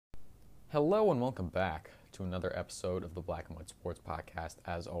Hello and welcome back to another episode of the Black and White Sports Podcast.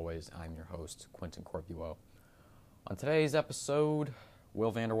 As always, I'm your host, Quentin Corpuel. On today's episode,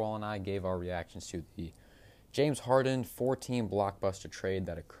 Will Vander Wal and I gave our reactions to the James Harden 4-team blockbuster trade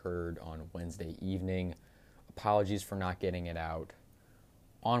that occurred on Wednesday evening. Apologies for not getting it out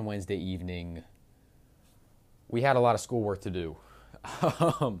on Wednesday evening. We had a lot of schoolwork to do.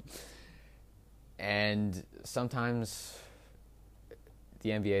 And sometimes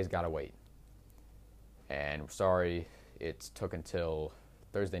the NBA's got to wait. And we're sorry it took until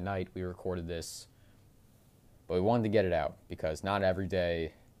Thursday night we recorded this. But we wanted to get it out because not every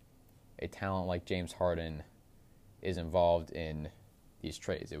day a talent like James Harden is involved in these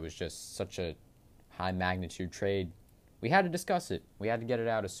trades. It was just such a high magnitude trade. We had to discuss it. We had to get it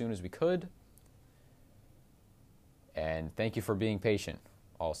out as soon as we could. And thank you for being patient,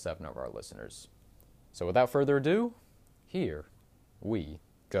 all 7 of our listeners. So without further ado, here we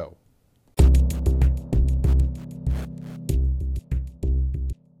go.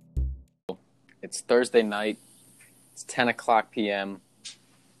 It's Thursday night. It's 10 o'clock p.m.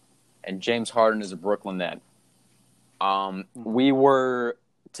 And James Harden is a Brooklyn Net. We were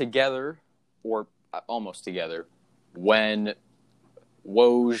together, or almost together, when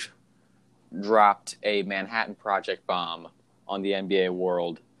Woj dropped a Manhattan Project bomb on the NBA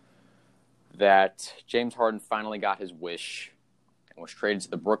world that James Harden finally got his wish and was traded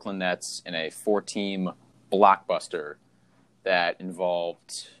to the Brooklyn Nets in a 4-team blockbuster that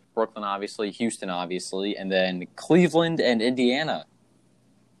involved Brooklyn, obviously, Houston, obviously, and then Cleveland and Indiana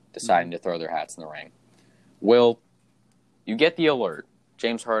deciding to throw their hats in the ring. Will, you get the alert.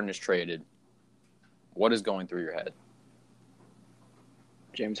 James Harden is traded. What is going through your head?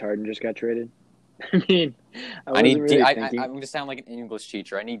 James Harden just got traded. I mean, I'm going to sound like an English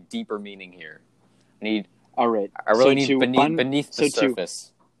teacher. I need deeper meaning here. All right. I really need beneath the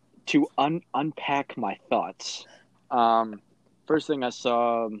surface. To unpack my thoughts. First thing I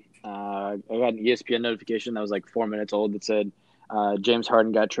saw, I got an ESPN notification that was like 4 minutes old that said James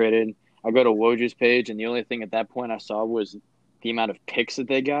Harden got traded. I go to Woj's page, and the only thing at that point I saw was the amount of picks that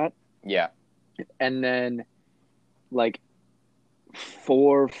they got. Yeah. And then, like,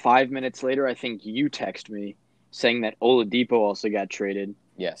 4 or 5 minutes later, I think you text me saying that Oladipo also got traded.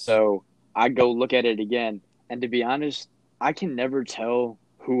 Yes. So I go look at it again, and to be honest, I can never tell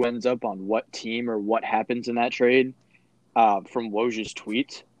who ends up on what team or what happens in that trade from Woj's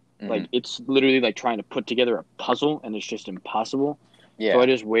tweets. Mm-hmm. Like, it's literally like trying to put together a puzzle, and it's just impossible. Yeah. So I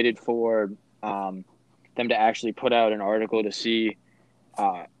just waited for them to actually put out an article to see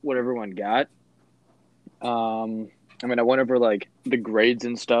what everyone got. I went over like the grades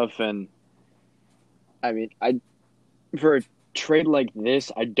and stuff, and I mean, for a trade like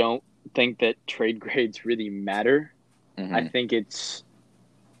this, I don't think that trade grades really matter. Mm-hmm. I think it's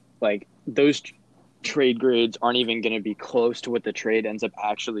like those trade grades aren't even going to be close to what the trade ends up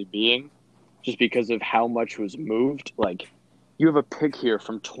actually being, just because of how much was moved. Like, you have a pick here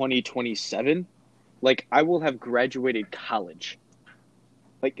from 2027. Like, I will have graduated college.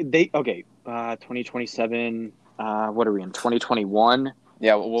 Like, 2027. What are we in? 2021.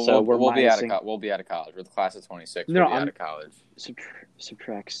 Yeah, we'll be out of college. We're the class of 26. We'll be out of college.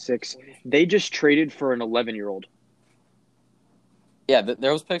 Subtract 6. They just traded for an 11-year-old. Yeah,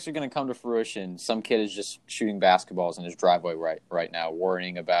 those picks are going to come to fruition. Some kid is just shooting basketballs in his driveway right now,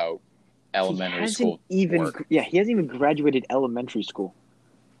 worrying about elementary school work. Yeah, he hasn't even graduated elementary school.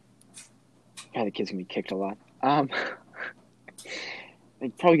 God, the kid's going to be kicked a lot.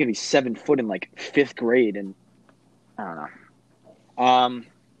 He's probably going to be 7 foot in, like, 5th grade, and I don't know.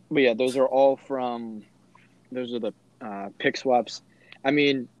 But yeah, those are the pick swaps. I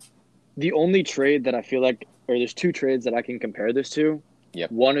mean, the only trade that I feel like, or there's 2 trades that I can compare this to.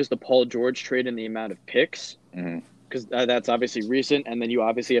 Yep. One is the Paul George trade and the amount of picks, because that's obviously recent, and then you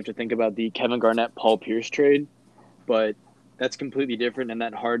obviously have to think about the Kevin Garnett, Paul Pierce trade, but that's completely different, and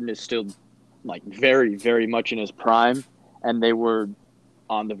that Harden is still, like, very, very much in his prime, and they were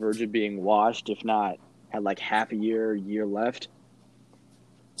on the verge of being washed, if not had like half a year left.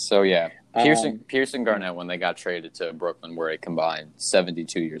 So yeah, Pierce and Garnett, when they got traded to Brooklyn, were a combined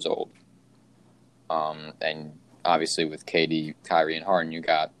 72 years old. And obviously with KD, Kyrie, and Harden, you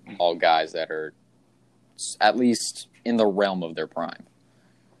got all guys that are at least in the realm of their prime.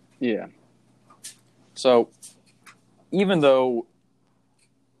 Yeah. So even though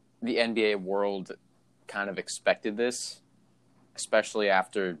the NBA world kind of expected this, especially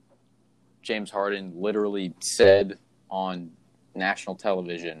after James Harden literally said on national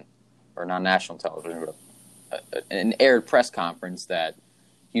television, or not national television, but an aired press conference that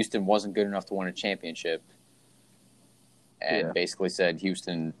Houston wasn't good enough to win a championship, and basically said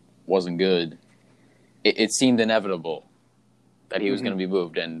Houston wasn't good, it seemed inevitable that he was going to be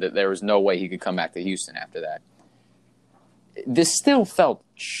moved, and that there was no way he could come back to Houston after that. This still felt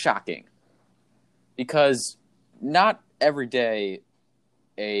shocking because not every day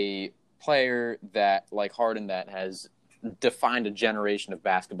a player that like Harden that has defined a generation of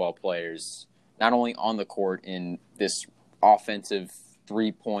basketball players, not only on the court in this offensive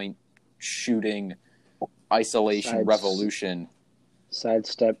 3-point shooting isolation revolution,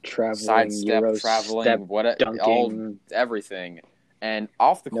 sidestep traveling, what dunking, everything, and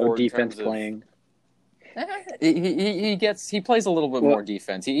off the court, no defense playing. He plays a little bit more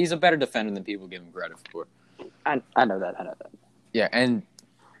defense. He's a better defender than people give him credit for. I know that. Yeah, and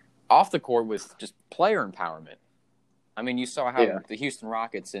off the court with just player empowerment. I mean, you saw how the Houston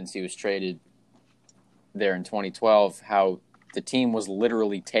Rockets, since he was traded there in 2012, how the team was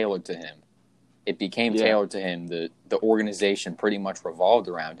literally tailored to him. It became tailored to him. The organization pretty much revolved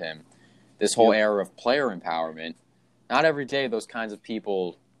around him. This whole era of player empowerment. Not every day those kinds of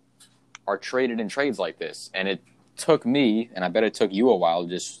people are traded in trades like this. And it took me, and I bet it took you a while, to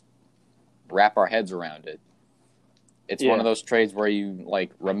just wrap our heads around it. It's one of those trades where you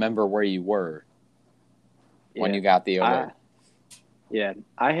like remember where you were when you got the alert.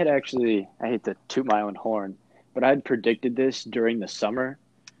 I had actually, I hate to toot my own horn, but I had predicted this during the summer.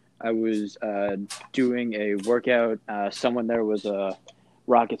 I was doing a workout. Someone there was a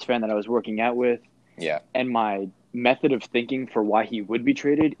Rockets fan that I was working out with. Yeah. And my method of thinking for why he would be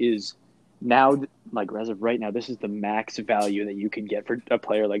traded is now, like as of right now, this is the max value that you can get for a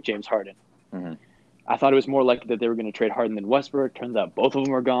player like James Harden. Mm-hmm. I thought it was more likely that they were going to trade Harden than Westbrook. Turns out both of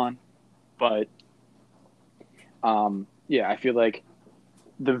them are gone. But, I feel like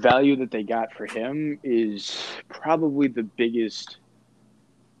the value that they got for him is probably the biggest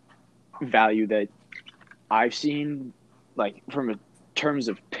value that I've seen, like from terms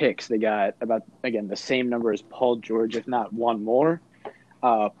of picks. They got about, again, the same number as Paul George, if not one more.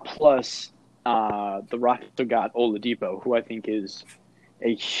 Plus, the Rockets got Oladipo, who I think is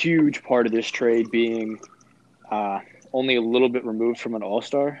a huge part of this trade, being only a little bit removed from an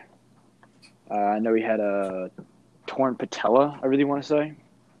all-star. I know he had a torn patella, I really want to say.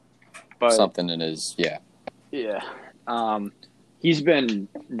 But something in his, he's been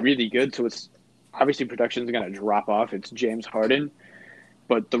really good, so it's obviously production is going to drop off. It's James Harden.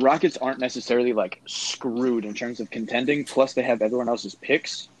 But the Rockets aren't necessarily like screwed in terms of contending. Plus, they have everyone else's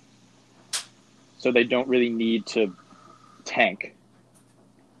picks, so they don't really need to tank.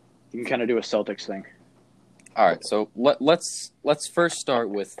 You can kind of do a Celtics thing. All right, so let's first start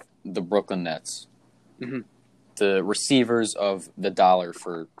with the Brooklyn Nets, the receivers of the dollar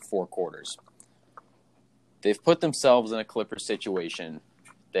for 4 quarters. They've put themselves in a Clippers situation.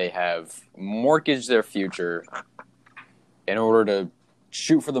 They have mortgaged their future in order to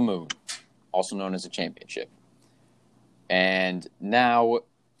shoot for the moon, also known as a championship. And now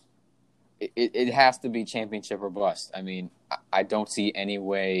it has to be championship or bust. I mean, I don't see any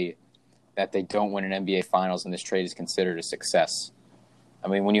way that they don't win an NBA Finals and this trade is considered a success. I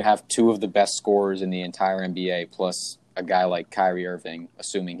mean, when you have 2 of the best scorers in the entire NBA, plus a guy like Kyrie Irving,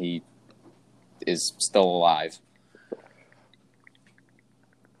 assuming he is still alive,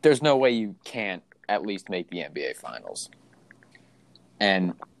 there's no way you can't at least make the NBA Finals.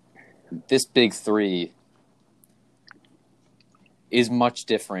 And this big 3 is much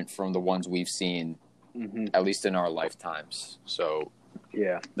different from the ones we've seen, at least in our lifetimes. So,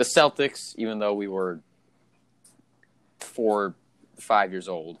 the Celtics, even though we were 4, 5 years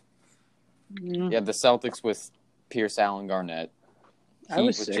old, the Celtics with Pierce, Allen, Garnett. I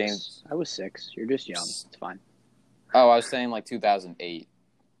was 6. James. I was 6. You're just young. It's fine. Oh, I was saying like 2008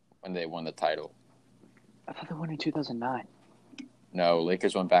 when they won the title. I thought they won in 2009. No,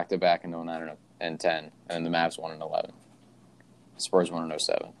 Lakers went back-to-back in 09 and 10, and the Mavs won in 11. Spurs won in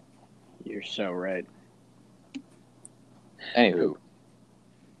 07. You're so right. Anywho,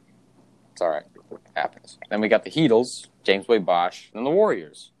 it's all right. It happens. Then we got the Heatles, James Wade Bosh, and the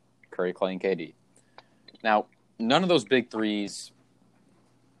Warriors, Curry, Clay, and KD. Now, none of those big 3s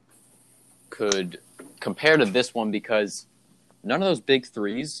could compare to this one because none of those big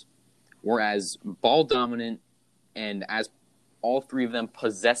 3s were as ball-dominant and as all 3 of them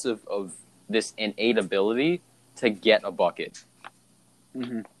possessive of this innate ability to get a bucket,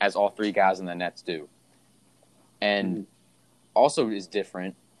 as all 3 guys in the Nets do. And also is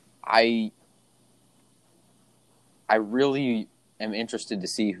different. I really am interested to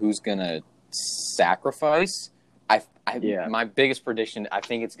see who's going to sacrifice. My biggest prediction, I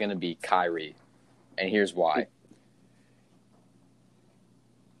think it's going to be Kyrie, and here's why.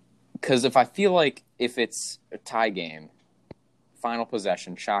 Because if I feel like if it's a tie game, final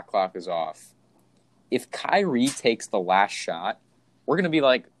possession, shot clock is off. If Kyrie takes the last shot, we're going to be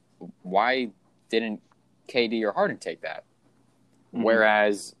like, why didn't KD or Harden take that? Mm-hmm.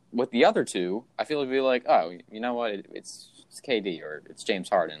 Whereas with the other two, I feel like we'd be like, oh, you know what? It's KD or it's James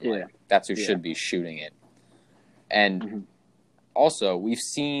Harden. Yeah. Like, that's who should be shooting it. And also, we've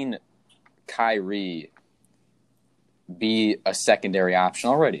seen Kyrie be a secondary option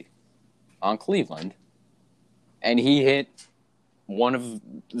already on Cleveland. And he hit one of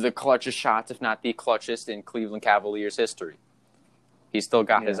the clutchest shots, if not the clutchest, in Cleveland Cavaliers history. He still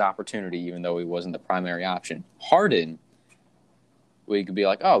got his opportunity, even though he wasn't the primary option. Harden, we could be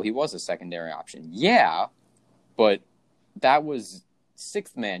like, oh, he was a secondary option. Yeah, but that was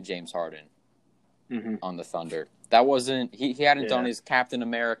sixth man James Harden on the Thunder. That wasn't he hadn't done his Captain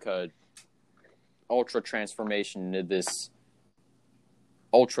America ultra transformation into this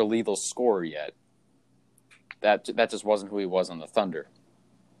ultra lethal scorer yet. That just wasn't who he was on the Thunder.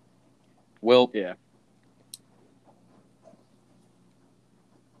 Will,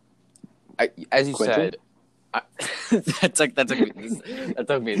 as you Quentin? said, that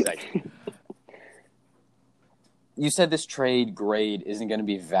took me a second. You said this trade grade isn't going to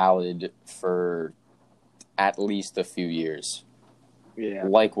be valid for at least a few years. Yeah.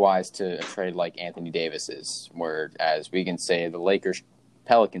 Likewise to a trade like Anthony Davis's, whereas we can say the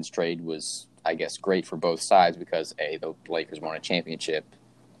Lakers-Pelicans trade was, I guess, great for both sides because A, the Lakers won a championship,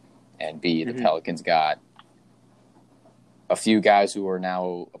 and B, the Pelicans got a few guys who are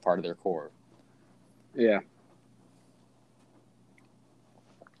now a part of their core. Yeah.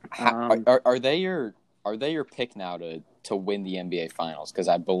 Are they your pick now to win the NBA Finals? Because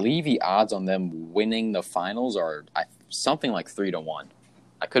I believe the odds on them winning the Finals are something like 3-1.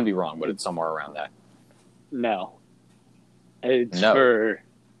 I could be wrong, but it's somewhere around that. No. It's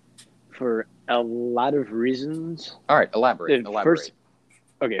for a lot of reasons. All right, elaborate.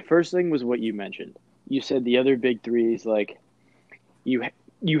 First thing was what you mentioned. You said the other big threes, like, you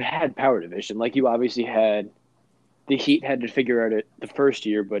had power division. Like, you obviously had the Heat had to figure out it the first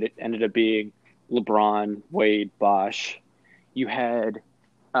year, but it ended up being LeBron, Wade, Bosh. You had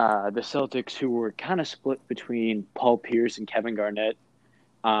the Celtics, who were kind of split between Paul Pierce and Kevin Garnett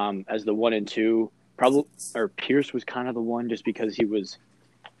as the 1 and 2. Pierce was kind of the one just because he was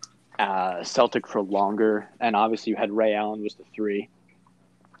Celtic for longer, and obviously you had Ray Allen was the 3.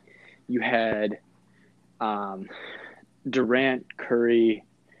 You had Durant, Curry,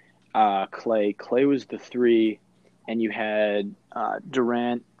 Clay. Clay was the 3, and you had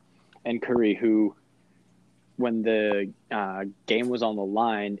Durant and Curry, who, when the game was on the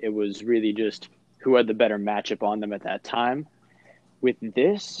line, it was really just who had the better matchup on them at that time. With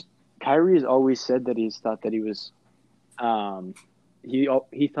this, Kyrie has always said that he's thought that he was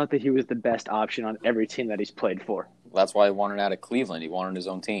he thought that he was the best option on every team that he's played for. That's why he wanted out of Cleveland. He wanted his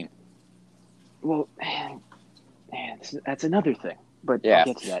own team. Well, man, that's another thing. But I'll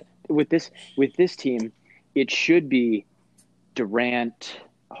get to that. With this team, it should be Durant,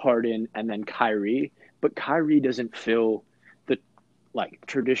 Harden, and then Kyrie. But Kyrie doesn't fill the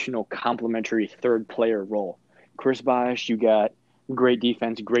traditional complementary third player role. Chris Bosh, you got great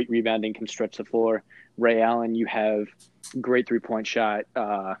defense, great rebounding, can stretch the floor. Ray Allen, you have great 3-point shot.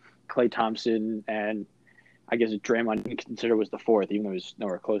 Klay Thompson, and I guess Draymond you consider was the 4th, even though he was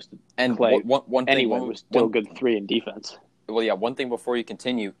nowhere close to and Klay. One thing was still good 3 in defense. Well, yeah, one thing before you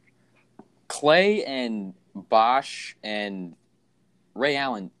continue. Klay and Bosh and Ray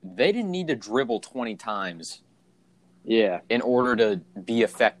Allen, they didn't need to dribble 20 times in order to be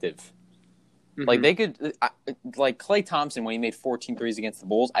effective. Mm-hmm. Like, they could – like, Klay Thompson, when he made 14 threes against the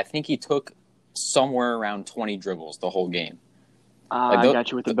Bulls, I think he took somewhere around 20 dribbles the whole game. I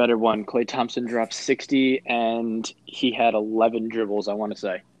got you with a better one. Klay Thompson dropped 60, and he had 11 dribbles, I want to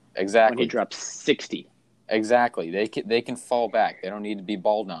say. Exactly. When he dropped 60. Exactly. They can fall back. They don't need to be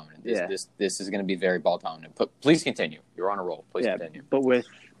ball dominant. This is going to be very ball dominant. But please continue. You're on a roll. Please continue. But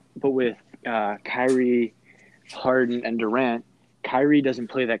with Kyrie, Harden, and Durant, Kyrie doesn't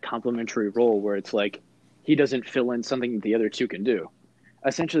play that complementary role where it's like he doesn't fill in something the other two can do.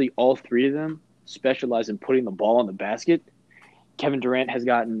 Essentially, all 3 of them specialize in putting the ball in the basket. Kevin Durant has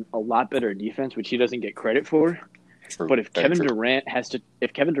gotten a lot better defense, which he doesn't get credit for. True. But if Kevin Durant has to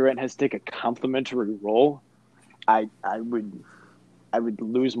take a complementary role, I would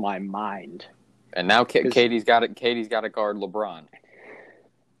lose my mind. And now Katie's got to guard LeBron.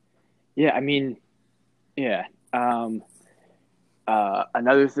 Yeah, I mean, yeah.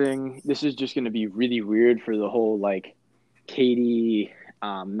 Another thing, this is just going to be really weird for the whole Katie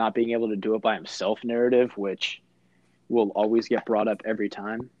not being able to do it by himself narrative, which will always get brought up every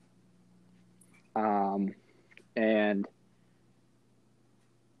time. And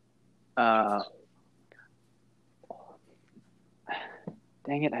Uh,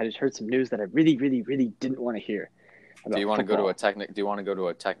 Dang it! I just heard some news that I really, really, really didn't want to hear Do about you want to go to football. Do you want to go to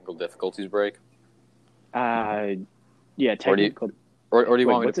a technical difficulties break, Uh, yeah, or do you, technical. or do you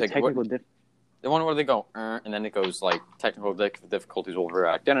Wait, want me to what's a pick what? technical diff? The one where they go, and then it goes like technical difficulties will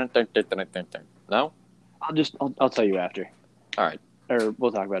react. No? I'll tell you after, All right. or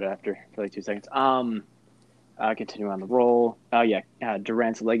we'll talk about it after for like 2 seconds. Continue on the roll. Oh yeah,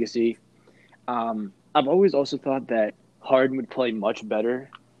 Durant's legacy. I've always also thought that Harden would play much better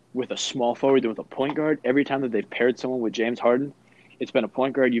with a small forward than with a point guard. Every time that they've paired someone with James Harden, it's been a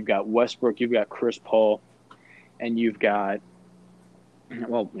point guard. You've got Westbrook, you've got Chris Paul, and you've got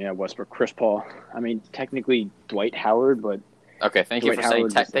Westbrook, Chris Paul. I mean, technically Dwight Howard, but Okay, Dwight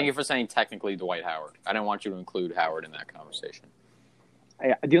Howard just thank you for saying technically Dwight Howard. I didn't want you to include Howard in that conversation.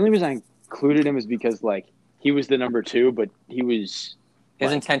 the only reason I included him is because like he was the number two, but he was His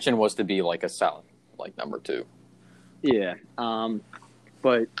like intention was to be like a solid like number 2. yeah.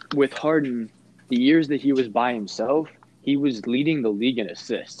 But with Harden, the years that he was by himself, he was leading the league in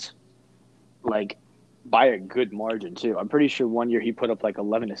assists, like by a good margin too. I'm pretty sure one year he put up like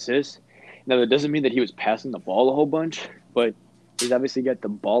 11 assists. Now that doesn't mean that he was passing the ball a whole bunch, but he's obviously got the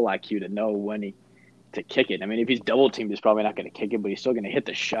ball IQ to know when to kick it. I mean, if he's double teamed, he's probably not going to kick it, but he's still going to hit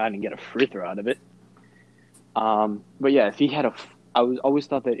the shot and get a free throw out of it. But yeah, if he had I was always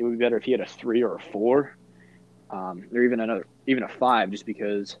thought that it would be better if he had a 3 or a 4, or even a 5, just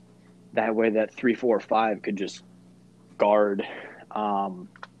because that way that 3, 4, or 5 could just guard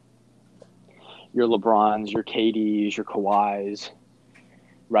your LeBrons, your KDs, your Kawhis,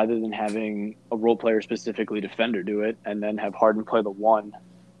 rather than having a role player, specifically defender, do it, and then have Harden play the 1.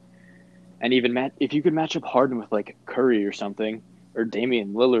 And even if you could match up Harden with like Curry or something, or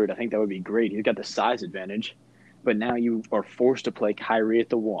Damian Lillard, I think that would be great. He's got the size advantage. But now you are forced to play Kyrie at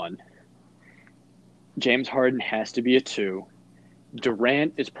the 1. James Harden has to be a 2.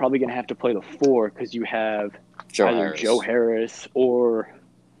 Durant is probably going to have to play the 4 because you have either Joe Harris or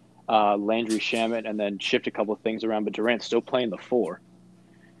Landry Shamet, and then shift a couple of things around. But Durant's still playing the 4.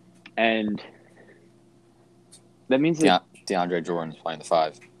 And that means that DeAndre Jordan's playing the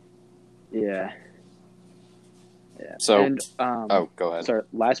 5. Yeah. So, and go ahead. Sorry,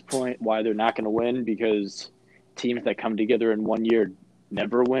 last point: why they're not going to win, because teams that come together in one year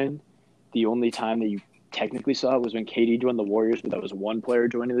never win. The only time that you technically saw it was when KD joined the Warriors, but that was one player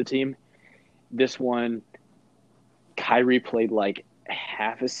joining the team. This one, Kyrie played like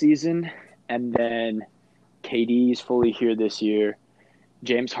half a season, and then KD's fully here this year.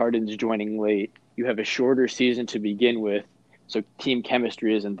 James Harden's joining late. You have a shorter season to begin with, so team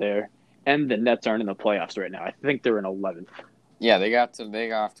chemistry isn't there. And the Nets aren't in the playoffs right now. I think they're in 11th. Yeah, they got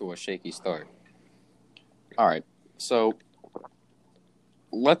off to a shaky start. All right, so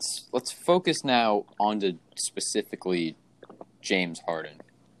let's focus now on to specifically James Harden.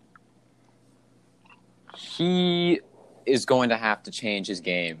 He is going to have to change his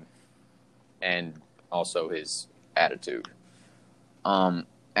game and also his attitude.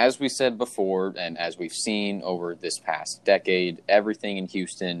 As we said before, and as we've seen over this past decade, everything in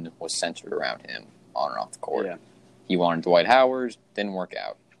Houston was centered around him on and off the court. Yeah. He wanted Dwight Howard, didn't work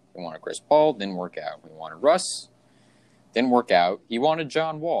out. He wanted Chris Paul, didn't work out. He wanted Russ, didn't work out. He wanted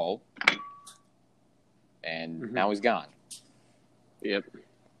John Wall, and now he's gone. Yep.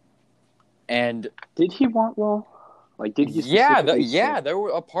 And did he want Wall? Like, did he? There were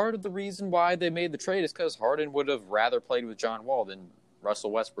a part of the reason why they made the trade is because Harden would have rather played with John Wall than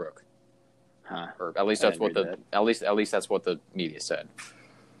Russell Westbrook. Or at least that's what at least that's what the media said.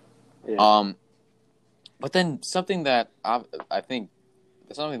 Yeah. But then something that I think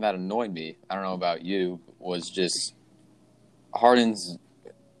something that annoyed me, I don't know about you, was just Harden's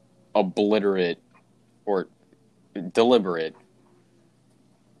obliterate or deliberate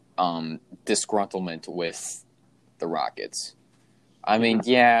disgruntlement with the Rockets. I mean,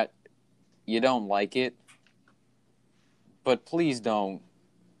 yeah, you don't like it, but please don't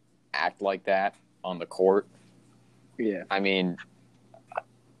act like that on the court. Yeah. I mean,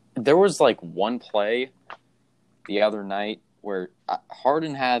 there was like one play the other night where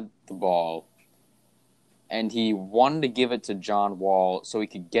Harden had the ball and he wanted to give it to John Wall so he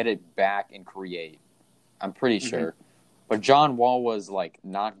could get it back and create. I'm pretty sure. But John Wall was like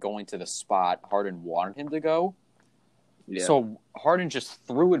not going to the spot Harden wanted him to go. Yeah. So Harden just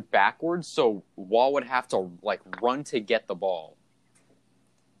threw it backwards so Wall would have to like run to get the ball.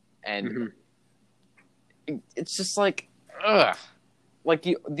 And it's just like, ugh. Like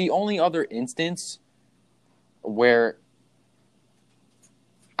the only other instance where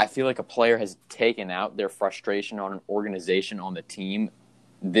I feel like a player has taken out their frustration on an organization on the team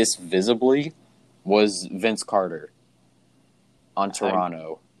this visibly was Vince Carter on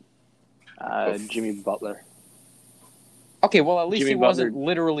Toronto. Jimmy Butler. Okay, well, at least Jimmy he wasn't Butler.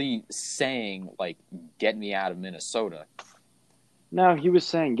 literally saying, like, get me out of Minnesota. No, he was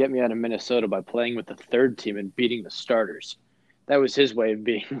saying, get me out of Minnesota by playing with the third team and beating the starters. That was his way of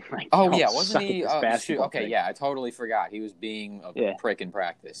being like, Oh, don't yeah, wasn't suck he? at this basketball Okay, thing. yeah, I totally forgot. He was being a Yeah. prick in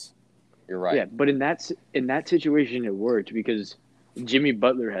practice. You're right. Yeah, but in that situation, it worked because Jimmy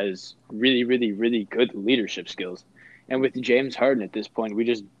Butler has really, really, really good leadership skills. And with James Harden at this point, we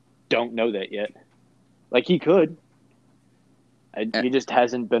just don't know that yet. Like, he could. He just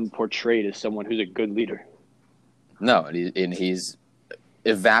hasn't been portrayed as someone who's a good leader. No, and he's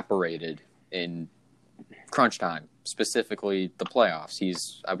evaporated in crunch time, specifically the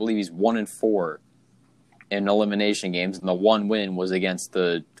playoffs. I believe he's 1-4 in elimination games, and the one win was against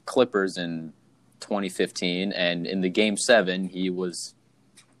the Clippers in 2015, and in the Game 7, he was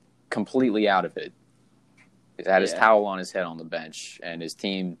completely out of it. He had his towel on his head on the bench, and his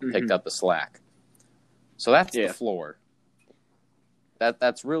team picked up the slack. So that's the floor.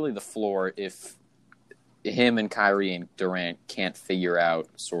 That's really the floor if him and Kyrie and Durant can't figure out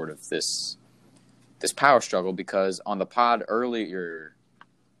sort of this power struggle, because on the pod earlier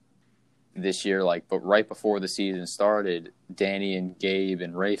this year, but right before the season started, Danny and Gabe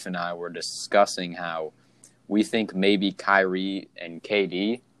and Rafe and I were discussing how we think maybe Kyrie and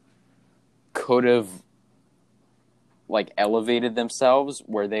KD could have elevated themselves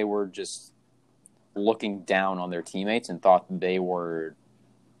where they were just looking down on their teammates and thought they were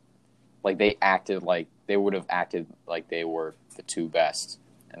they would have acted like they were the two best,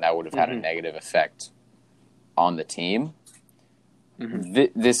 and that would have had a negative effect on the team.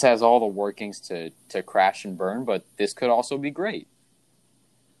 This has all the workings to crash and burn, but this could also be great.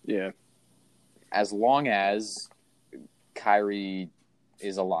 Yeah. As long as Kyrie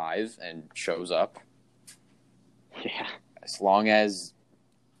is alive and shows up. Yeah. As long as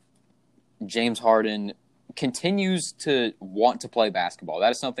James Harden continues to want to play basketball.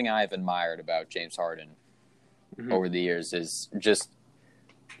 That is something I have admired about James Harden over the years, is just,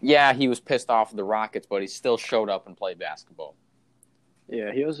 he was pissed off at the Rockets, but he still showed up and played basketball.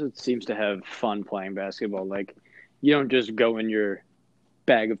 Yeah, he also seems to have fun playing basketball. You don't just go in your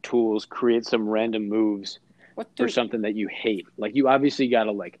bag of tools, create some random moves for something that you hate. You obviously got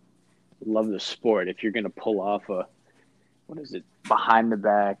to, love the sport if you're going to pull off behind the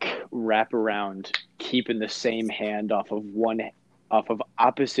back, wrap around, keeping the same hand off of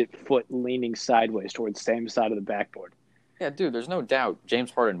opposite foot leaning sideways towards the same side of the backboard. Yeah, dude, there's no doubt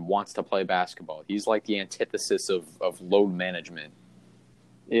James Harden wants to play basketball. He's like the antithesis of load management.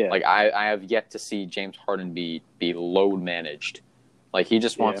 Yeah. I have yet to see James Harden be load managed. He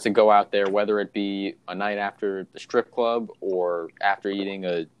just wants to go out there, whether it be a night after the strip club or after eating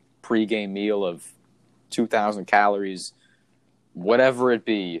a pregame meal of 2,000 calories, whatever it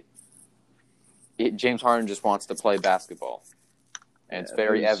be, James Harden just wants to play basketball. And it's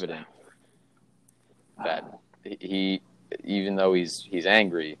very evident that he, even though he's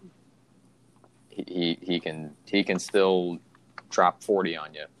angry, he can still drop 40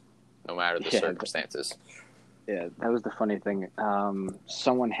 on you, no matter the circumstances. Yeah, that was the funny thing.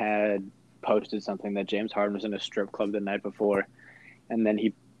 Someone had posted something that James Harden was in a strip club the night before, and then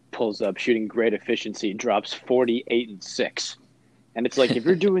he pulls up shooting great efficiency, drops 48 and 6. And it's if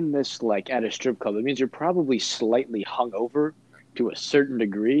you're doing this at a strip club, it means you're probably slightly hungover to a certain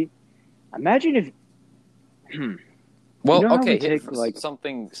degree. Imagine if well, okay, take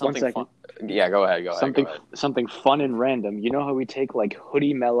something 1 second. fun. Yeah, go ahead. Something fun and random. You know how we take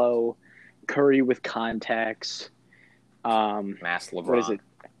Hoodie Mello, Curry with contacts, Mass LeBron. What is it?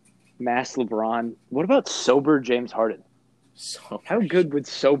 Mass LeBron. What about sober James Harden? How good would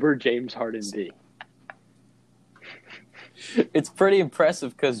sober James Harden be? It's pretty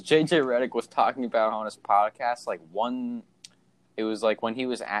impressive because JJ Redick was talking about on his podcast, it was when he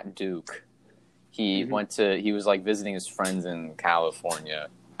was at Duke, he was visiting his friends in California,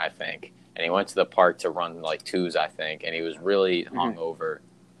 I think, and he went to the park to run twos, I think, and he was really hungover.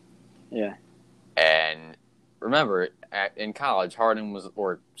 Yeah. And remember, in college,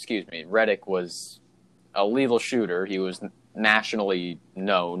 Redick was a lethal shooter. He was nationally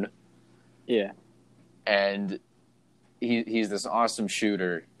known. Yeah. And he's this awesome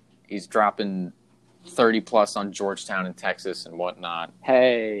shooter. He's dropping 30-plus on Georgetown in Texas and whatnot.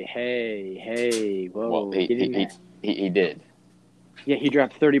 Hey. Whoa. Well, he did. Yeah, he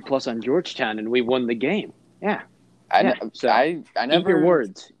dropped 30-plus on Georgetown, and we won the game. Yeah. I never. Eat your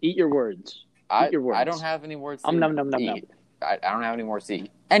words. Eat your words. I don't have any words to eat. Nom. I don't have any words to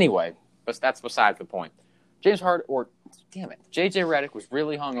eat. Anyway, but that's beside the point. James Harden, or damn it, JJ Redick was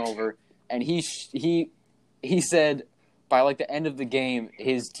really hungover, and he said by like the end of the game,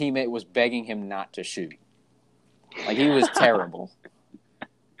 his teammate was begging him not to shoot. Like he was terrible.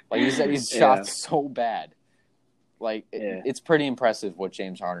 Like he said, he's shot so bad. Like it's pretty impressive what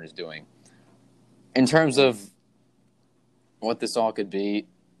James Harden is doing. In terms of what this all could be,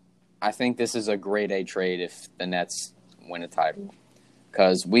 I think this is a grade A trade if the Nets win a title.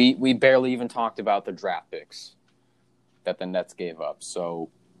 Because we barely even talked about the draft picks that the Nets gave up. So,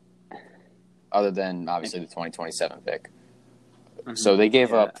 other than, obviously, the 2027 pick. Mm-hmm. So, they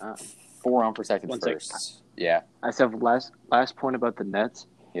gave up 4 unprotected firsts. Yeah. I just have last point about the Nets.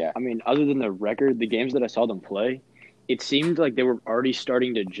 Yeah. I mean, other than the record, the games that I saw them play, it seemed like they were already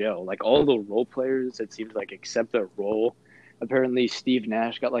starting to gel. Like, all the role players, it seemed like, accept their role. Apparently, Steve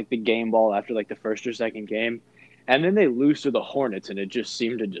Nash got, like, the game ball after, like, the first or second game. And then they lose to the Hornets, and it just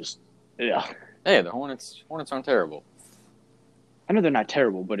seemed to just, Hey, the Hornets aren't terrible. I know they're not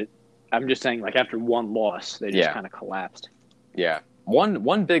terrible, but I'm just saying, like, after one loss, they just kind of collapsed. Yeah.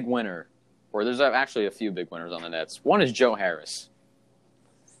 One big winner, or there's actually a few big winners on the Nets. One is Joe Harris.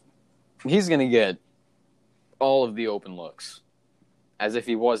 He's going to get all of the open looks, as if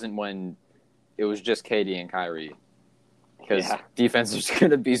he wasn't when it was just KD and Kyrie. Because defense is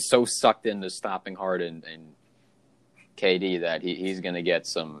going to be so sucked into stopping Harden and KD that he's going to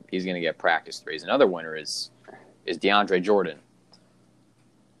get practice threes. Another winner is DeAndre Jordan.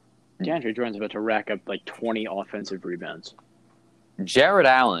 DeAndre Jordan's about to rack up like 20 offensive rebounds. Jared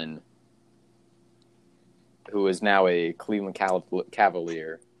Allen, who is now a Cleveland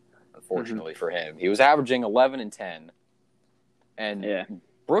Cavalier, unfortunately for him, he was averaging 11 and 10. And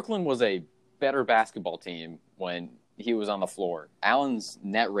Brooklyn was a better basketball team when he was on the floor. Allen's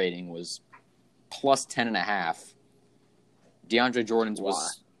net rating was plus 10.5. DeAndre Jordan's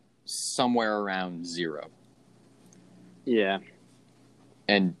was somewhere around 0. Yeah.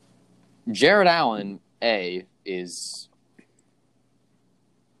 And Jared Allen, is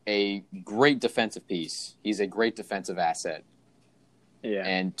a great defensive piece. He's a great defensive asset. Yeah.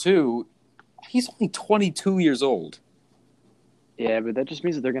 And 2, he's only 22 years old. Yeah, but that just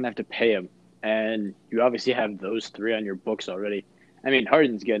means that they're going to have to pay him. And you obviously have those 3 on your books already. I mean,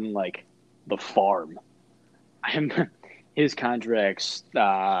 Harden's getting, like, the farm. His contract's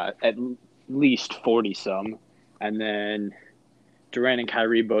at least 40-some. And then Durant and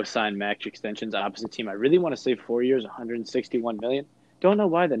Kyrie both signed max extensions opposite team. I really want to say 4 years, $161 million. Don't know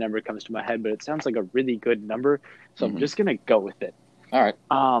why the number comes to my head, but it sounds like a really good number. So I'm just going to go with it. All right.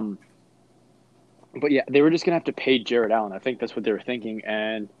 But, yeah, they were just going to have to pay Jared Allen. I think that's what they were thinking.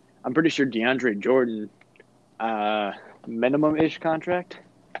 And I'm pretty sure DeAndre Jordan, minimum-ish contract.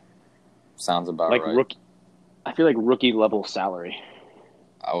 Sounds about right. I feel like rookie-level salary.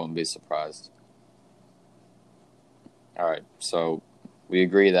 I wouldn't be surprised. All right, so we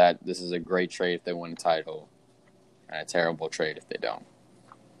agree that this is a great trade if they win a title and a terrible trade if they don't.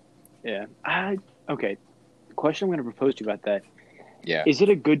 Yeah. Okay. The question I'm going to propose to you about that. Yeah. Is it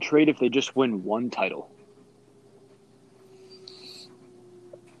a good trade if they just win one title?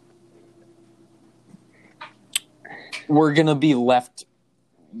 We're going to be left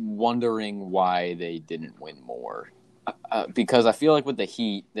wondering why they didn't win more. Because I feel like with the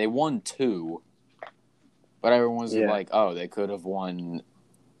Heat, they won 2, but everyone's like, oh, they could have won.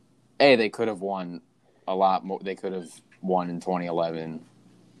 They could have won a lot more. They could have won in 2011.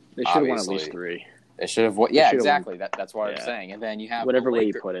 They should have won at least 3. They should have won. Yeah, exactly. That's what I'm saying. And then you have whatever way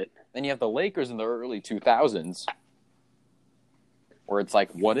you put it. Then you have the Lakers in the early 2000s, where it's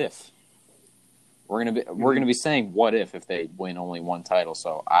like, what if? We're gonna be saying what if they win only one title.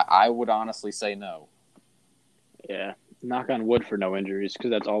 So I would honestly say no. Yeah, knock on wood for no injuries, because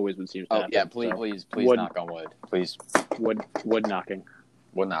that's always what seems to happen. Yeah, please wood, knock on wood, please. Wood knocking.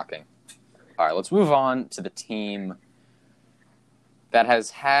 Wood knocking. All right, let's move on to the team that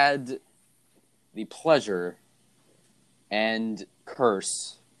has had the pleasure and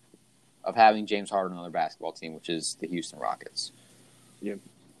curse of having James Harden on their basketball team, which is the Houston Rockets. Yep.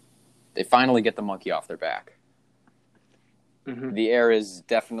 They finally get the monkey off their back. Mm-hmm. The air is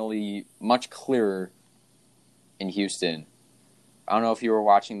definitely much clearer in Houston. I don't know if you were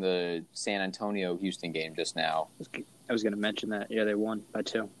watching the San Antonio-Houston game just now. I was going to mention that. Yeah, they won by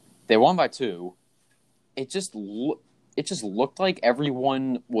 2. They won by 2. It just looked like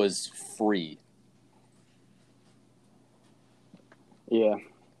everyone was free. Yeah.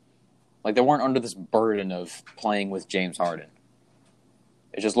 Like they weren't under this burden of playing with James Harden.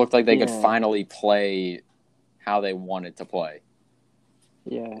 It just looked like they could finally play how they wanted to play.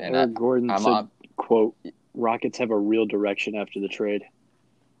 Yeah, and Eric Gordon said, quote, Rockets have a real direction after the trade.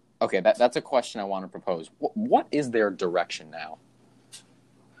 Okay, that's a question I want to propose. What is their direction now?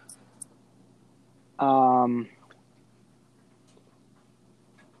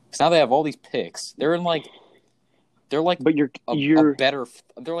 Because now they have all these picks. They're like but a better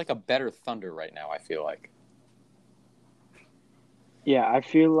they're like a better Thunder right now. I feel like. yeah, I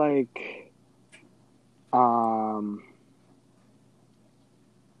feel like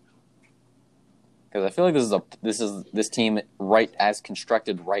Because I feel like this team right as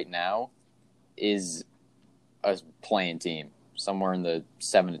constructed right now is a playing team somewhere in the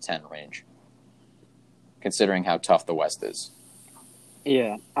 7 to 10 range, considering how tough the West is.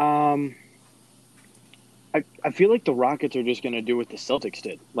 yeah. I feel like the Rockets are just going to do what the Celtics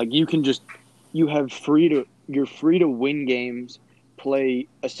did. Like you're free to win games, play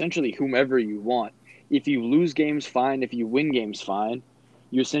essentially whomever you want. If you lose games, fine. If you win games, fine.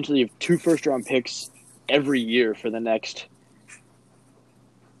 You essentially have 2 first-round picks every year for the next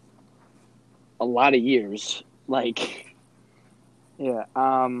a lot of years. Like, yeah.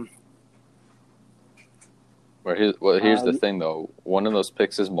 Here's the thing though. One of those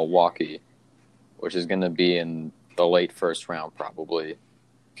picks is Milwaukee, which is going to be in the late first round probably.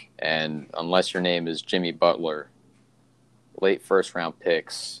 And unless your name is Jimmy Butler, late first round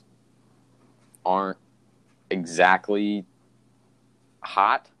picks aren't exactly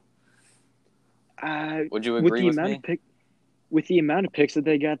hot. Would you agree with me? With the amount of picks that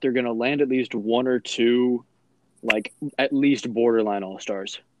they got, they're going to land at least 1 or 2, like at least borderline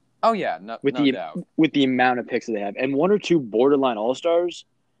all-stars. Oh yeah, no doubt. With the amount of picks that they have, and 1 or 2 borderline all-stars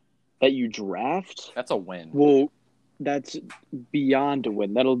that you draft, that's a win. Well, that's beyond a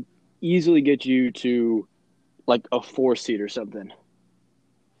win. That'll easily get you to like a 4 seed or something.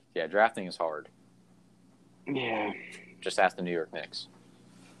 Yeah, drafting is hard. Yeah. Just ask the New York Knicks.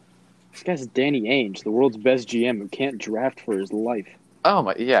 This guy's Danny Ainge, the world's best GM who can't draft for his life. Oh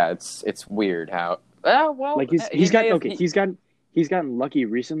my, yeah, it's weird how. Well, like he's gotten lucky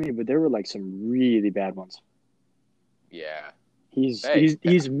recently, but there were like some really bad ones. Yeah. He's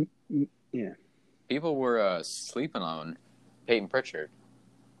yeah. People were sleeping on Peyton Pritchard.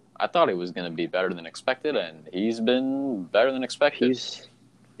 I thought he was going to be better than expected, and he's been better than expected.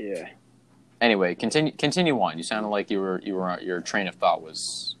 Yeah. Anyway, continue on. You sounded like your train of thought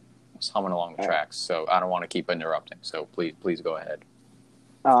was humming along the tracks. So I don't want to keep interrupting. So please go ahead.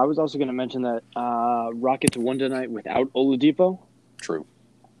 I was also going to mention that Rockets won tonight without Oladipo. True.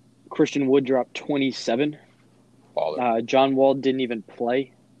 Christian Wood dropped 27. Baller. John Wall didn't even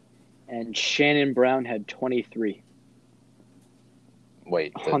play. And Shannon Brown had 23.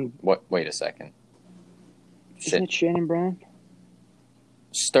 Wait a second. Isn't it Shannon Brown?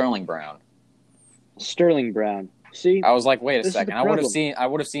 Sterling Brown. See? I was like, wait a second. I would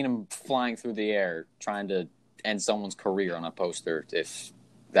have seen him flying through the air trying to end someone's career on a poster if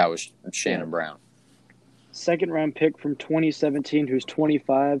that was Shannon Brown. Second round pick from 2017 who's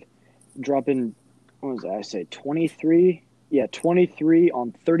 25, dropping, what was that? I say 23? Yeah, 23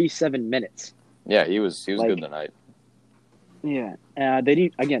 on 37 minutes. Yeah, he was good tonight. Yeah.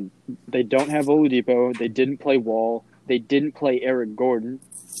 They don't have Oladipo. They didn't play Wall. They didn't play Eric Gordon.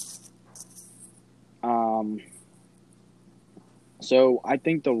 So I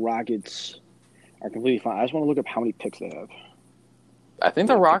think the Rockets are completely fine. I just want to look up how many picks they have. I think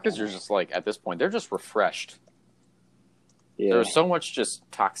the Rockets are just like, at this point, they're just refreshed. Yeah. There's so much just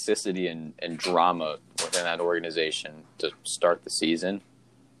toxicity and drama within that organization to start the season.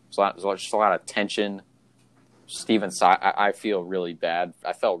 There's just a lot of tension. I feel really bad.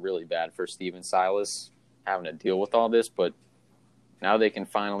 I felt really bad for Steven Silas having to deal with all this, but now they can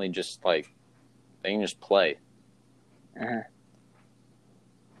finally just they can just play. Uh-huh.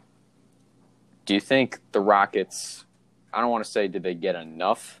 Do you think the Rockets, I don't want to say did they get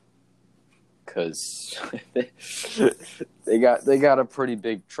enough, because they got a pretty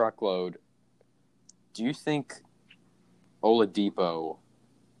big truckload. Do you think Oladipo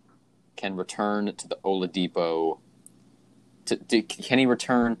can return to the Oladipo? Can he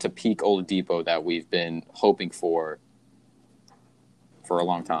return to peak Oladipo that we've been hoping for a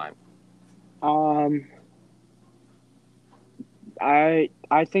long time? I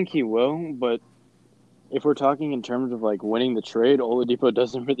think he will, but if we're talking in terms of winning the trade, Oladipo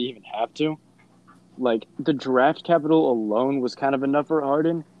doesn't really even have to. The draft capital alone was kind of enough for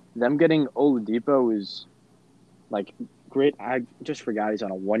Harden. Them getting Oladipo is great. I just forgot he's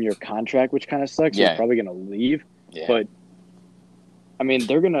on a 1-year contract, which kind of sucks. Yeah. He's probably going to leave. Yeah. But I mean,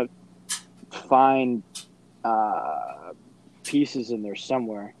 they're going to find pieces in there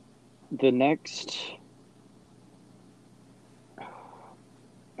somewhere. The next.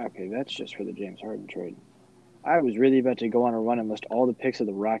 Okay, that's just for the James Harden trade. I was really about to go on a run and list all the picks that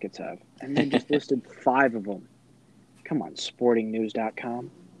the Rockets have, and they just listed 5 of them. Come on, sportingnews.com.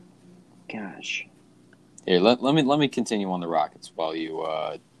 Gosh. Here, let me continue on the Rockets while you.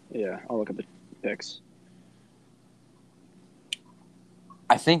 Yeah, I'll look at the picks.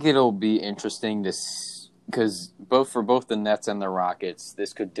 I think it'll be interesting because for both the Nets and the Rockets,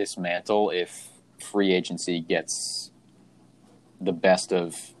 this could dismantle if free agency gets the best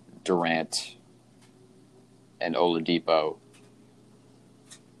of Durant and Oladipo.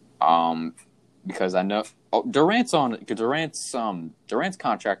 Because I know Durant's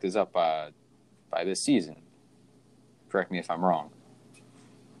contract is up by this season. Correct me if I'm wrong.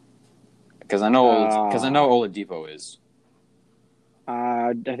 Because I know Oladipo is.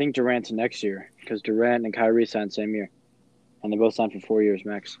 I think Durant's next year because Durant and Kyrie signed same year, and they both signed for 4 years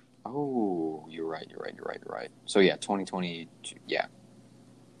max. Oh, you're right. So yeah, 2022. Yeah.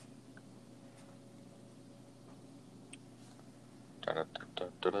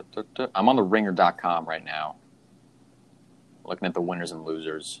 I'm on the ringer.com right now, looking at the winners and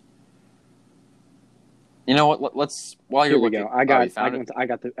losers. You know what? Let's while you're looking. I finally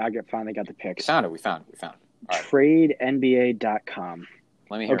got the picks. We found it. All right. TradeNBA.com.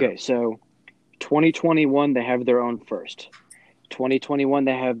 Let me hear. Okay, so 2021 they have their own first. 2021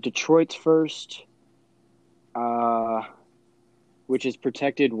 they have Detroit's first, which is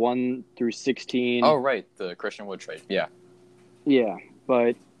protected 1 through 16. Oh right, the Christian Wood trade. Yeah. Yeah,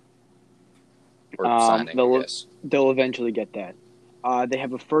 but signing, they'll eventually get that. They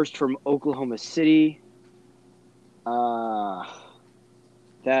have a first from Oklahoma City. That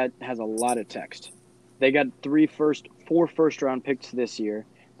has a lot of text. They got 4 first-round picks this year.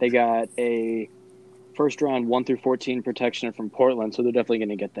 They got a first-round 1 through 14 protection from Portland, so they're definitely going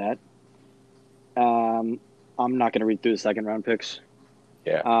to get that. I'm not going to read through the second-round picks.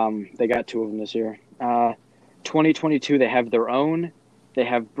 Yeah. They got 2 of them this year. 2022, they have their own. They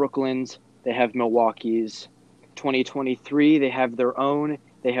have Brooklyn's. They have Milwaukee's. 2023, they have their own.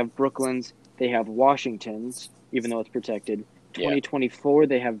 They have Brooklyn's. They have Washington's, even though it's protected. 2024,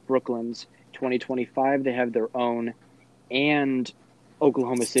 they have Brooklyn's. 2025, they have their own. And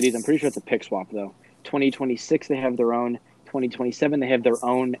Oklahoma City's. I'm pretty sure it's a pick swap, though. 2026, they have their own. 2027, they have their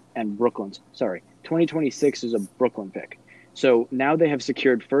own and Brooklyn's. Sorry, 2026 is a Brooklyn pick. So now they have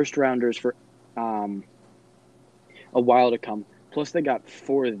secured first-rounders for a while to come. Plus, they got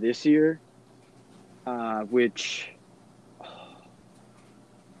 4 this year, which,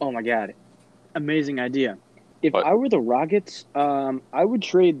 oh my God, amazing idea. If I were the Rockets, I would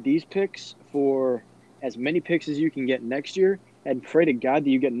trade these picks for as many picks as you can get next year and pray to God that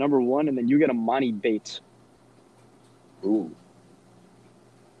you get number 1 and then you get Emoni Bates. Ooh.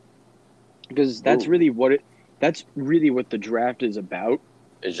 Because that's really what the draft is about.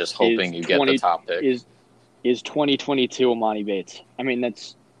 Is just hoping you get the top pick. Is 2022 Emoni Bates. I mean,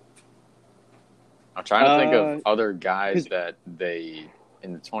 that's... I'm trying to think of other guys that they,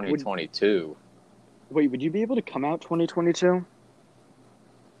 in the 2022... Wait, would you be able to come out 2022?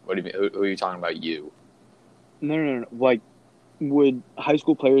 What do you mean? Who are you talking about, you? No. Like, would high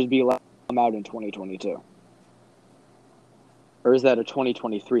school players be allowed to come out in 2022? Or is that a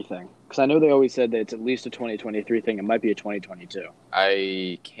 2023 thing? Because I know they always said that it's at least a 2023 thing. It might be a 2022.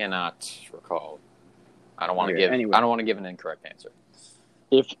 I cannot recall. I don't want to give an incorrect answer.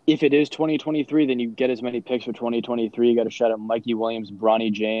 If it is 2023, then you get as many picks for 2023. You got a shot at Mikey Williams,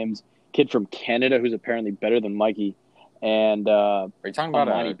 Bronny James, kid from Canada who's apparently better than Mikey, and are you talking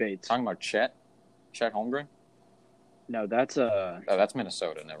about Bates? Talking about Chet Holmgren? No, that's that's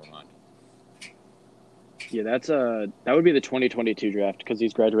Minnesota. Never mind. Yeah, that would be the 2022 draft because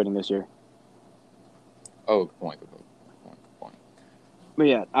he's graduating this year. Oh, good point. But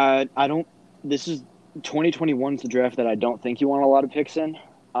yeah, I don't. This is 2021 is the draft that I don't think you want a lot of picks in.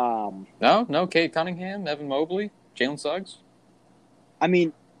 No, Cade Cunningham, Evan Mobley, Jalen Suggs. I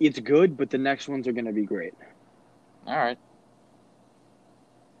mean, it's good, but the next ones are going to be great. All right.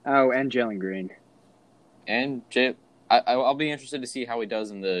 Oh, and Jalen Green. And I'll be interested to see how he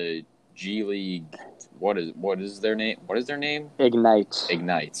does in the G League. What is their name?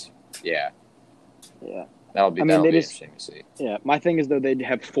 Ignite. Yeah. That'll be interesting to see. Yeah, my thing is though they'd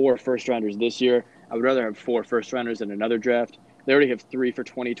have 4 first-rounders this year. I would rather have 4 first-rounders in another draft. They already have 3 for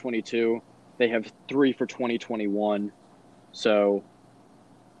 2022. They have 3 for 2021. So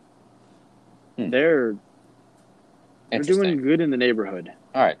they're doing good in the neighborhood.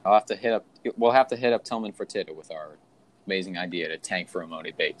 All right, we'll have to hit up Tillman Fertitta with our amazing idea to tank for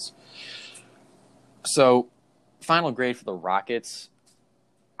Emoni Bates. So, final grade for the Rockets.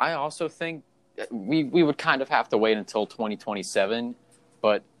 I also think we would kind of have to wait until 2027,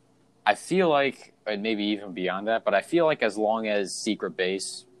 but I feel like, and maybe even beyond that, but I feel like as long as Secret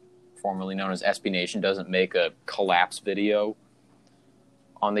Base, formerly known as SB Nation, doesn't make a collapse video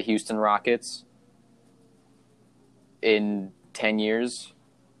on the Houston Rockets in 10 years,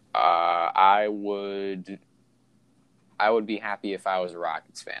 I would be happy if I was a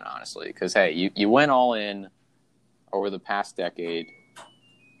Rockets fan, honestly. Because, hey, you went all in over the past decade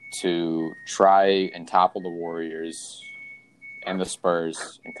to try and topple the Warriors and the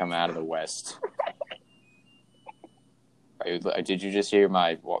Spurs and come out of the West. Did you just hear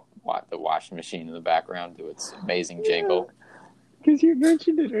the washing machine in the background do its amazing jingle? Because you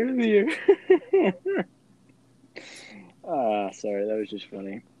mentioned it earlier. Sorry, that was just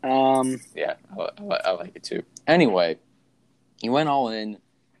funny. Yeah, I like it too. Anyway, you went all in.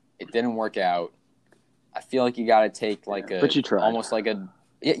 It didn't work out. I feel like you got to take but you tried. Almost like a.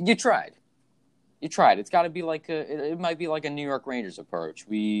 Yeah, you tried. You tried. It's got to be like it might be like a New York Rangers approach.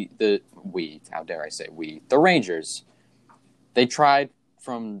 How dare I say we? The Rangers. They tried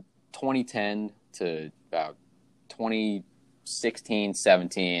from 2010 to about 2016,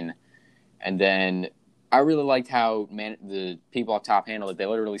 17, and then I really liked how the people up top handled it. They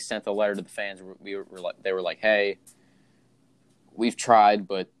literally sent a letter to the fans. They were like, "Hey, we've tried,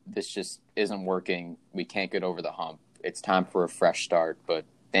 but this just isn't working. We can't get over the hump. It's time for a fresh start. But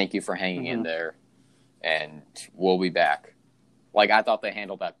thank you for hanging in there, and we'll be back." Like, I thought they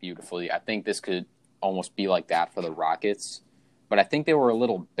handled that beautifully. I think this could almost be like that for the Rockets. But I think they were a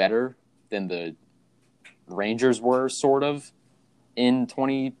little better than the Rangers were, sort of, in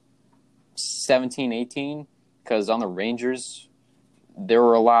 2017, 18. Because on the Rangers, there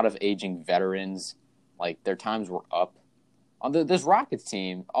were a lot of aging veterans. Like, their times were up. On this Rockets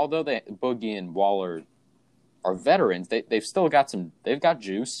team, although Boogie and Waller are veterans, they've still got they've got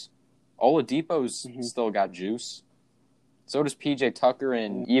juice. Oladipo's still got juice. So does PJ Tucker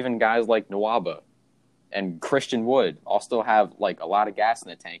and even guys like Nwaba and Christian Wood all still have like a lot of gas in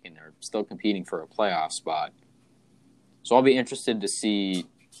the tank, and they're still competing for a playoff spot. So I'll be interested to see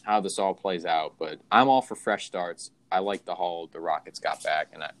how this all plays out. But I'm all for fresh starts. I like the haul the Rockets got back,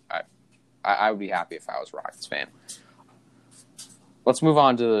 and I would be happy if I was a Rockets fan. Let's move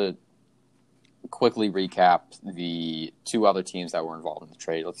on to quickly recap the two other teams that were involved in the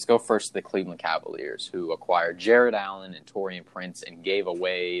trade. Let's go first to the Cleveland Cavaliers, who acquired Jared Allen and Taurean Prince and gave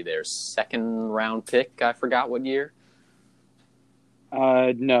away their second-round pick. I forgot what year.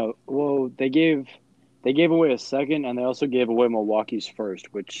 No. Well, they gave away a second, and they also gave away Milwaukee's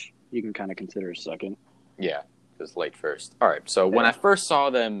first, which you can kind of consider a second. Yeah, it was late first. All right, so when I first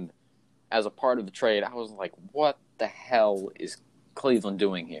saw them as a part of the trade, I was like, what the hell is Cleveland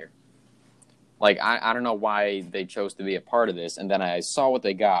doing here? Like, I don't know why they chose to be a part of this. And then I saw what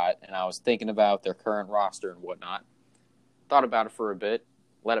they got, and I was thinking about their current roster and whatnot. Thought about it for a bit,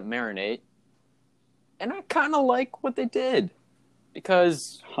 let it marinate. And I kind of like what they did.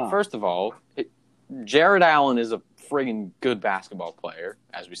 Because, first of all, Jared Allen is a friggin' good basketball player.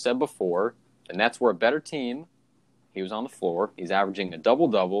 As we said before, the Nets were a better team. He was on the floor. He's averaging a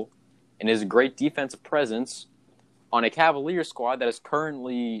double-double and is a great defensive presence on a Cavalier squad that is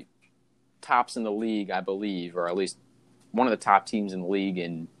currently tops in the league, I believe, or at least one of the top teams in the league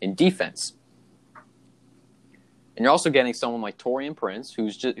in defense. And you're also getting someone like Taurean Prince,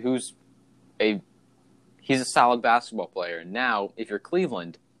 he's a solid basketball player. And now, if you're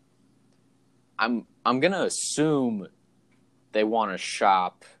Cleveland, I'm gonna assume they want to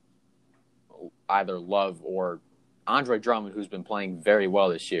shop either Love or Andre Drummond, who's been playing very well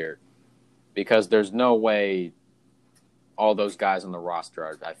this year, because there's no way all those guys on the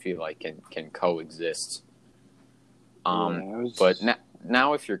roster, I feel like, can coexist. But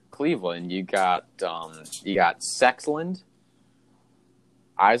now, if you're Cleveland, you got Sexland,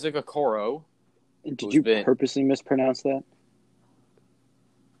 Isaac Okoro. Did you purposely mispronounce that?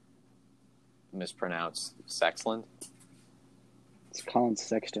 Mispronounce Sexland? It's Colin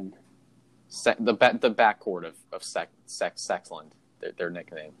Sexton. The backcourt of Sexland, their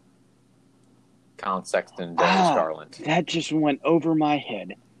nickname. Colin Sexton and Darius Garland. That just went over my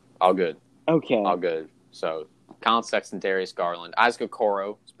head. All good. Okay. All good. So, Colin Sexton, Darius Garland. Isaac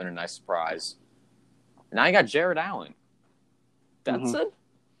Okoro. It's been a nice surprise. Now you got Jared Allen. That's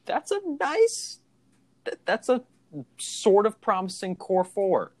a sort of promising core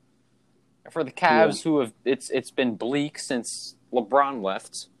four. And for the Cavs, who have it's been bleak since LeBron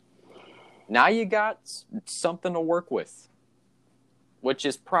left, now you got something to work with, which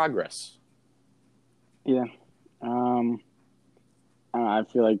is progress. Yeah. I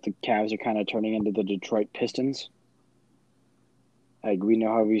feel like the Cavs are kind of turning into the Detroit Pistons. Like, we know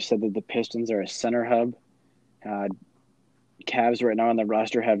how we said that the Pistons are a center hub. Cavs right now on the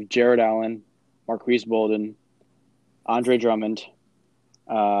roster have Jared Allen, Marquise Bolden, Andre Drummond,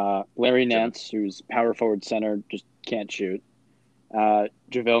 Larry Nance, who's power forward center, just can't shoot, JaVale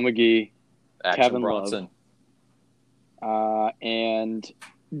McGee, Action Kevin Love, Bronson. and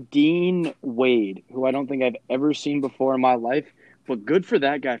Dean Wade, who I don't think I've ever seen before in my life, but good for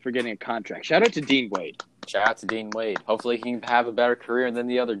that guy for getting a contract. Shout out to Dean Wade. Shout out to Dean Wade. Hopefully he can have a better career than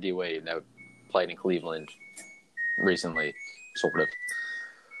the other D Wade that played in Cleveland recently, sort of.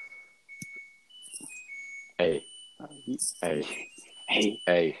 Hey.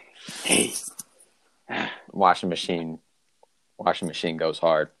 Washing machine goes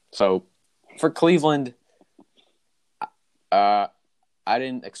hard. So for Cleveland, I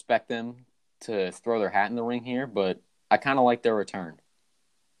didn't expect them to throw their hat in the ring here, but I kind of like their return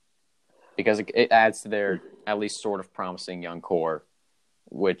because it adds to their at least sort of promising young core,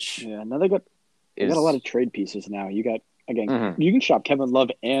 which now they got a lot of trade pieces now. You got you can shop Kevin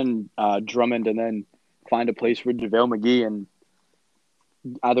Love and Drummond, and then find a place for JaVale McGee and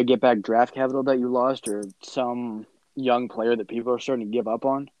either get back draft capital that you lost or some young player that people are starting to give up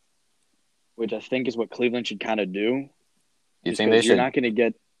on, which I think is what Cleveland should kind of do. You think they should? You're not going to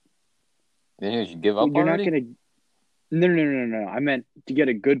get. You think they should give up You're already? not going to. No. I meant to get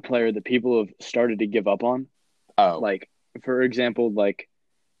a good player that people have started to give up on. Oh, like for example,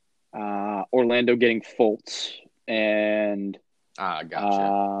 Orlando getting Fultz and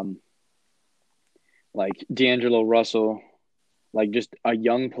gotcha. Like D'Angelo Russell, like just a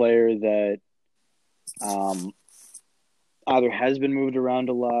young player that either has been moved around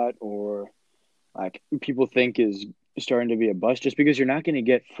a lot or like people think is starting to be a bust, just because you're not going to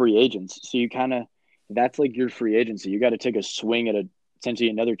get free agents. So you that's like your free agency. You got to take a swing at essentially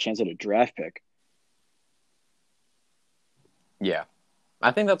another chance at a draft pick. Yeah,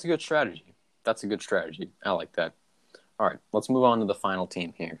 I think that's a good strategy. I like that. All right, let's move on to the final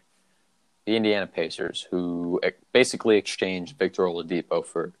team here. The Indiana Pacers, who basically exchanged Victor Oladipo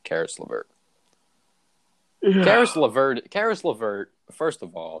for Karis LeVert. Karis LeVert, first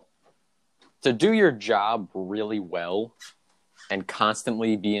of all, to do your job really well and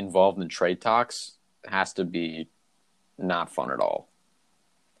constantly be involved in trade talks has to be not fun at all.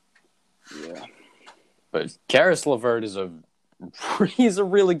 Yeah. But Karis LeVert he's a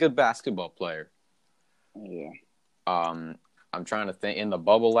really good basketball player. Yeah. I'm trying to think. In the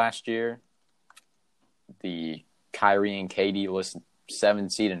bubble last year, the Kyrie and KD listed 7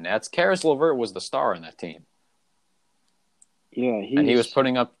 seed in Nets, Karis LeVert was the star on that team. Yeah, and he was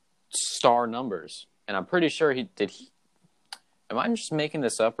putting up star numbers. And I'm pretty sure am I just making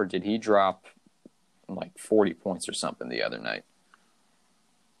this up, or did he drop like 40 points or something the other night?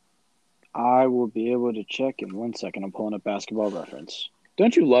 I will be able to check in 1 second. I'm pulling up Basketball Reference.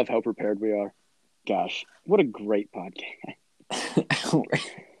 Don't you love how prepared we are? Gosh, what a great podcast.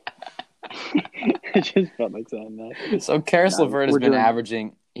 I just felt like saying that. So Karis LeVert has been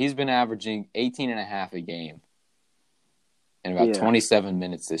averaging 18.5 a game in about 27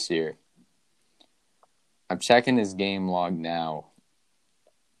 minutes this year. I'm checking his game log now.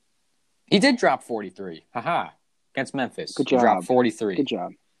 He did drop 43. Against Memphis. Good job. He dropped 43. Good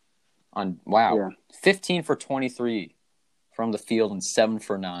job. 15 for 23 from the field and 7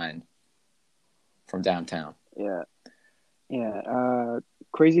 for 9 from downtown. Yeah.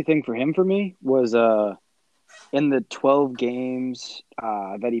 Crazy thing for me was in the 12 games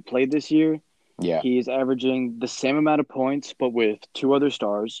that he played this year, he's averaging the same amount of points but with 2 other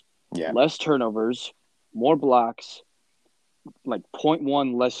stars, less turnovers, more blocks, like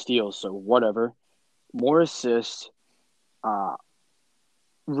 0.1 less steals, so whatever, more assists,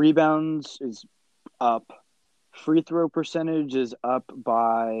 rebounds is up, free throw percentage is up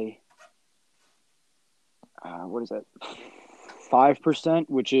by 5%,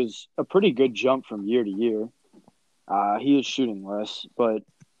 which is a pretty good jump from year to year. He is shooting less, but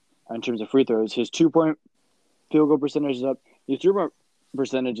in terms of free throws, his 2-point field goal percentage is up. His 3-point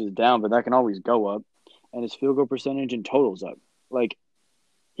percentage is down, but that can always go up. And his field goal percentage in total is up. Like,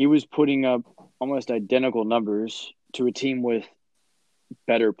 he was putting up almost identical numbers to a team with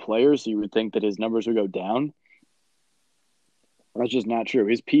better players, so you would think that his numbers would go down. That's just not true.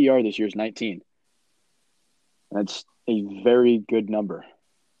 His PER this year is 19. That's a very good number.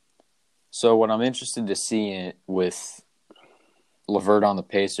 So what I'm interested to see with LeVert on the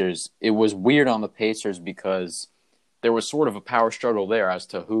Pacers, it was weird on the Pacers because there was sort of a power struggle there as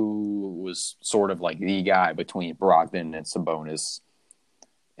to who was sort of like the guy between Brogdon and Sabonis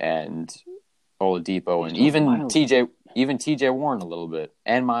and Oladipo and even TJ Warren a little bit,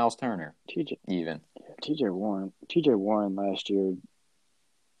 and Miles Turner. TJ Warren last year,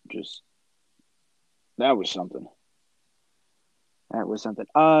 just that was something. That was something.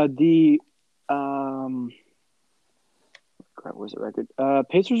 What was the record?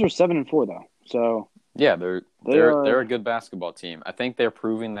 Pacers are 7-4 though, so Yeah, they they're are. a good basketball team. I think they're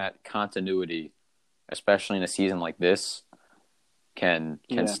proving that continuity, especially in a season like this, can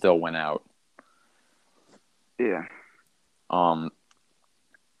Yeah, still win out. yeah. Um,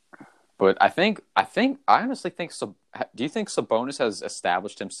 but I honestly think do you think Sabonis has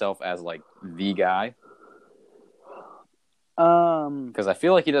established himself as like the guy? Because I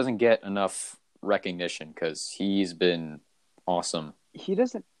feel like he doesn't get enough recognition because he's been awesome. He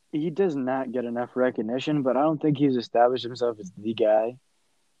doesn't. He does not get enough recognition, but I don't think he's established himself as the guy.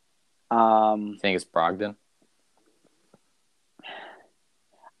 I think it's Brogdon.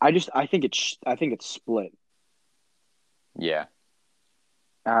 I think it's split. Yeah,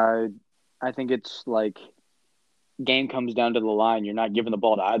 I think it's like game comes down to the line. You're not giving the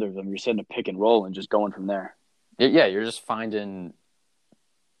ball to either of them. You're setting a pick and roll and just going from there. yeah. You're just finding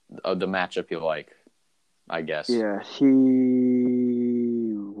the matchup you like, I guess. Yeah,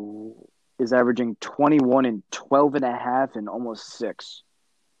 he is averaging 21 and 12 and a half and almost 6.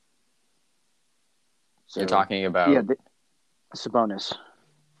 You're So, talking yeah, about Sabonis.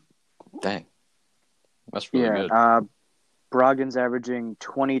 dang, that's really Yeah, good. Brogdon's averaging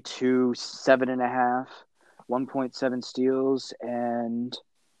 22, 7.5, 1.7 steals, and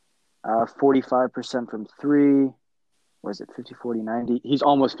 45% from three. Was it 50, 40, 90? He's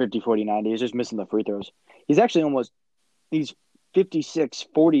almost 50, 40, 90. He's just missing the free throws. He's actually he's 56,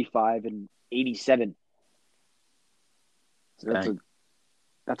 45, and 87. So Dang.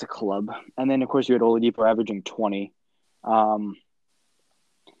 that's a club. And then, of course, you had Oladipo averaging 20. I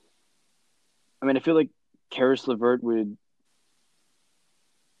mean, I feel like Karis LeVert would,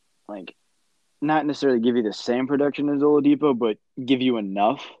 like, not necessarily give you the same production as Oladipo, but give you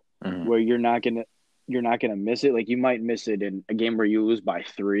enough Mm-hmm. where you're not gonna miss it. Like, you might miss it in a game where you lose by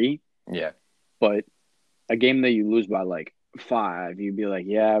 3, Yeah, but a game that you lose by, like, 5, you'd be like,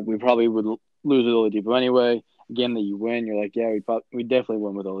 yeah, we probably would lose with Oladipo anyway. A game that you win, you're like, yeah, we definitely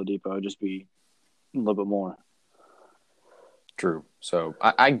win with Oladipo. It'd just be a little bit more. true. So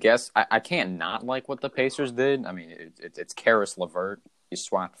I guess I can't not like what the Pacers did. I mean, it's Karis LeVert. He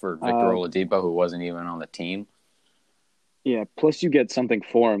swapped for Victor Uh, Oladipo, who wasn't even on the team. yeah. Plus, you get something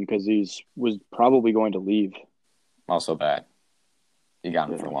for him because was probably going to leave. Also that. You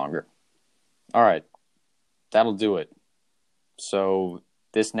got him for Yeah. longer. All right. That'll do it. So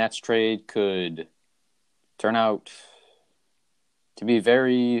this Nets trade could turn out to be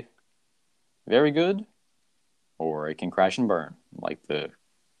very, very good, or it can crash and burn, like the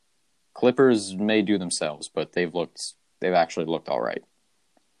Clippers may do themselves, but they've actually looked all right.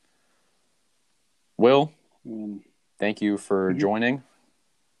 Will, I mean, thank you for joining.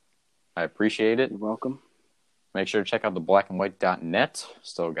 I appreciate it. you're welcome. Make sure to check out the blackandwhite.net.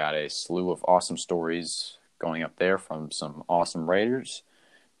 Still got a slew of awesome stories going up there from some awesome writers.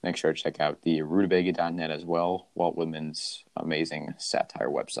 Make sure to check out the rutabaga.net as well, Walt Whitman's amazing satire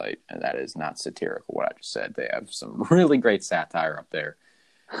website. And that is not satirical, what I just said. They have some really great satire up there.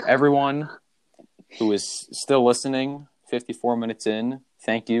 Everyone who is still listening, 54 minutes in,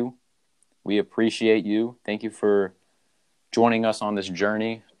 thank you. We appreciate you. Thank you for joining us on this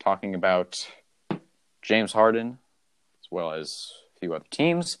journey, talking about James Harden, as well as a few other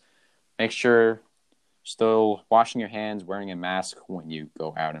teams. Make sure still washing your hands, wearing a mask when you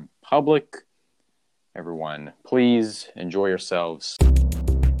go out in public. Everyone, please enjoy yourselves.